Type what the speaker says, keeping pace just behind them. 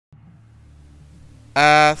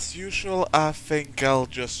As usual, I think I'll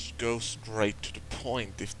just go straight to the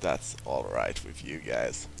point if that's alright with you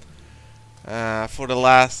guys. For the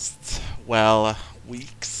last, well,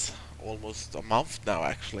 weeks, almost a month now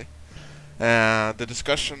actually, the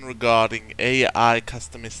discussion regarding AI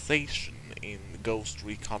customization in Ghost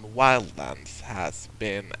Recon Wildlands has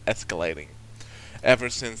been escalating ever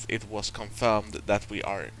since it was confirmed that we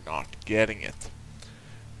are not getting it.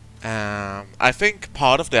 I think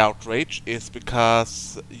part of the outrage is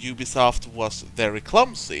because Ubisoft was very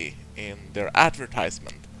clumsy in their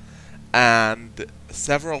advertisement, and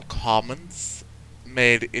several comments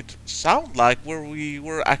made it sound like we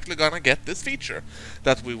were actually gonna get this feature,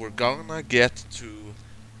 that we were gonna get to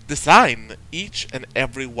design each and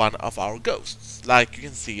every one of our ghosts, like you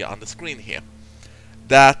can see on the screen here.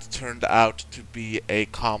 That turned out to be a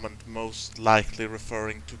comment most likely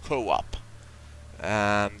referring to co-op.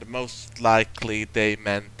 And most likely they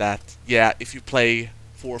meant that, yeah, if you play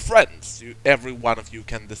for friends, every one of you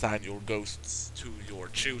can design your ghosts to your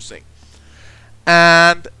choosing.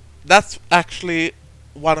 And that's actually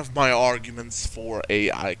one of my arguments for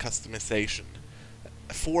AI customization.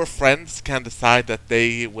 Four friends can decide that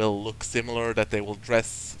they will look similar, that they will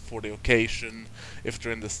dress for the occasion. If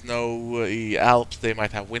they're in the snowy Alps, they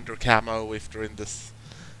might have winter camo. If they're in this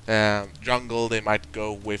jungle, they might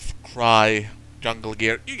go with cry jungle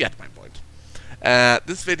gear. You get my point.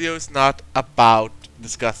 This video is not about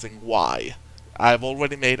discussing why. I've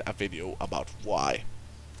already made a video about why.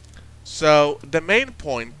 So the main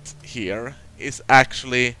point here is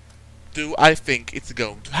actually, do I think it's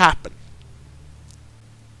going to happen?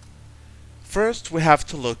 First, we have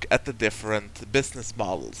to look at the different business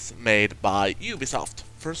models made by Ubisoft.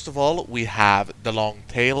 First of all, we have the long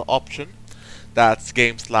tail option. That's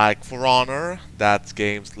games like For Honor, that's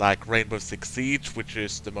games like Rainbow Six Siege, which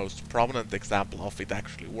is the most prominent example of it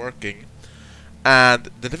actually working, and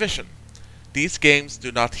The Division. These games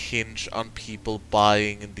do not hinge on people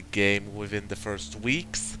buying the game within the first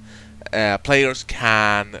weeks. Players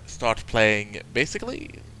can start playing basically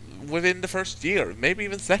within the first year, maybe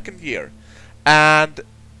even second year. And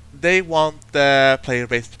they want the player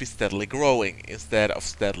base to be steadily growing instead of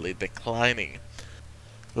steadily declining.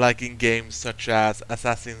 Like in games such as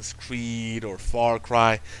Assassin's Creed or Far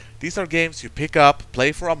Cry, these are games you pick up,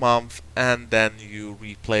 play for a month, and then you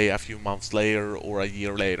replay a few months later or a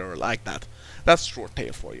year later, like that. That's short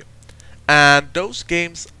tail for you. And those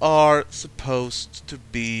games are supposed to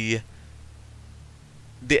be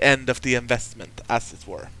the end of the investment, as it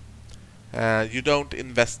were. You don't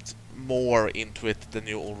invest more into it than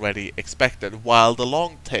you already expected, while the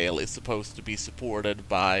long tail is supposed to be supported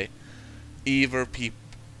by either people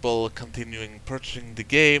continuing purchasing the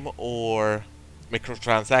game or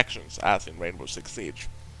microtransactions, as in Rainbow Six Siege.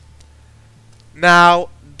 Now,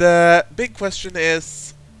 the big question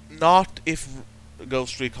is not if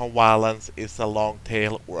Ghost Recon Wildlands is a long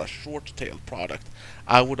tail or a short tail product.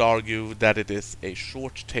 I would argue that it is a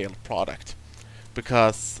short tail product,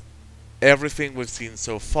 because everything we've seen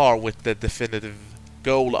so far with the definitive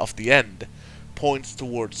goal of the end points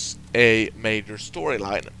towards a major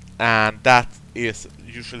storyline, and that is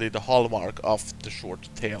usually the hallmark of the short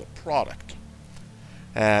tail product.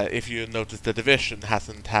 If you notice, The Division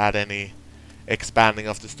hasn't had any expanding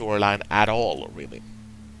of the storyline at all, really.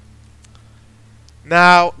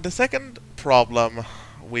 Now, the second problem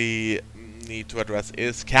we need to address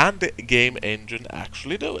is, can the game engine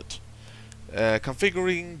actually do it?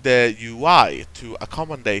 Configuring the UI to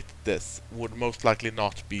accommodate this would most likely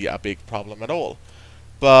not be a big problem at all.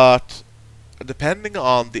 But depending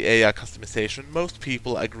on the AI customization, most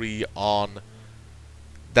people agree on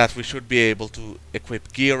that we should be able to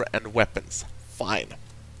equip gear and weapons fine.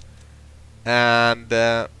 And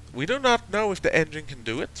we do not know if the engine can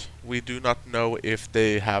do it. We do not know if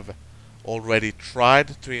they have already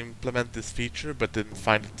tried to implement this feature but didn't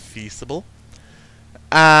find it feasible.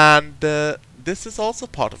 And this is also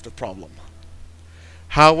part of the problem.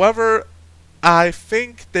 However, I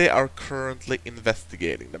think they are currently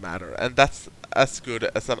investigating the matter, and that's as good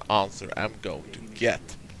as an answer I'm going to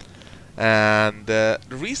get. And the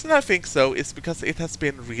reason I think so is because it has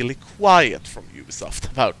been really quiet from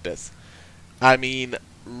Ubisoft about this. I mean,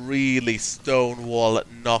 really stonewall,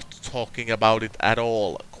 not talking about it at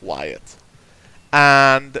all quiet.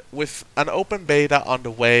 And with an open beta on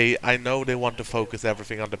the way, I know they want to focus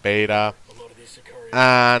everything on the beta.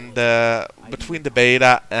 And between the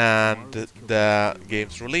beta and the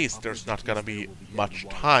game's release, there's not gonna be much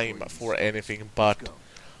time for anything but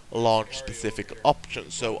launch-specific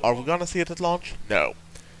options. So are we gonna see it at launch? No.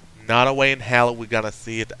 Not a way in hell we're gonna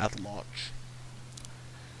see it at launch.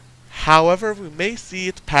 However, we may see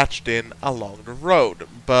it patched in along the road,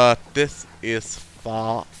 but this is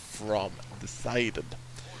far from decided.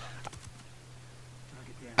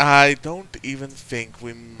 I don't even think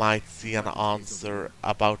we might see an answer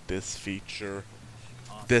about this feature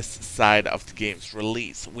this side of the game's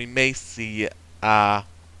release. We may see a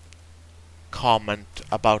comment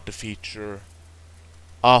about the feature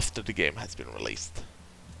after the game has been released.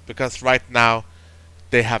 Because right now,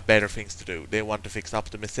 they have better things to do. They want to fix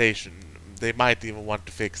optimization. They might even want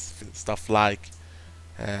to fix stuff like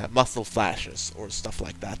muzzle flashes or stuff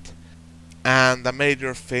like that. And a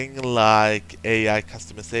major thing like AI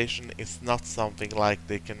customization is not something like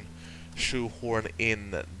they can shoehorn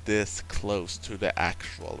in this close to the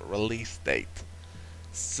actual release date.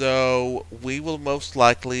 So we will most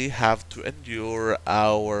likely have to endure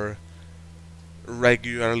our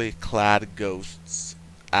regularly clad ghosts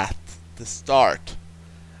at the start.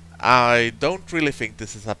 I don't really think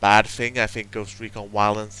this is a bad thing. I think Ghost Recon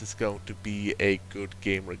Wildlands is going to be a good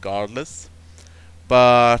game regardless.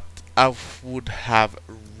 But I would have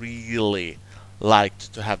really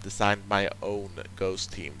liked to have designed my own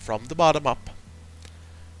Ghost team from the bottom up.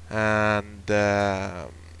 And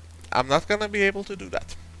I'm not gonna be able to do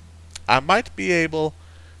that. I might be able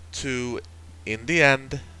to, in the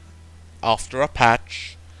end, after a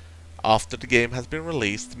patch, after the game has been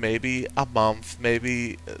released, maybe a month,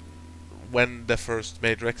 maybe when the first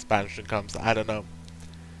major expansion comes, I don't know,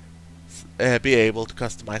 be able to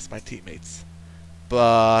customize my teammates.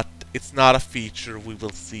 But it's not a feature we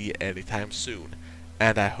will see anytime soon,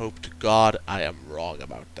 and I hope to God I am wrong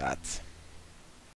about that.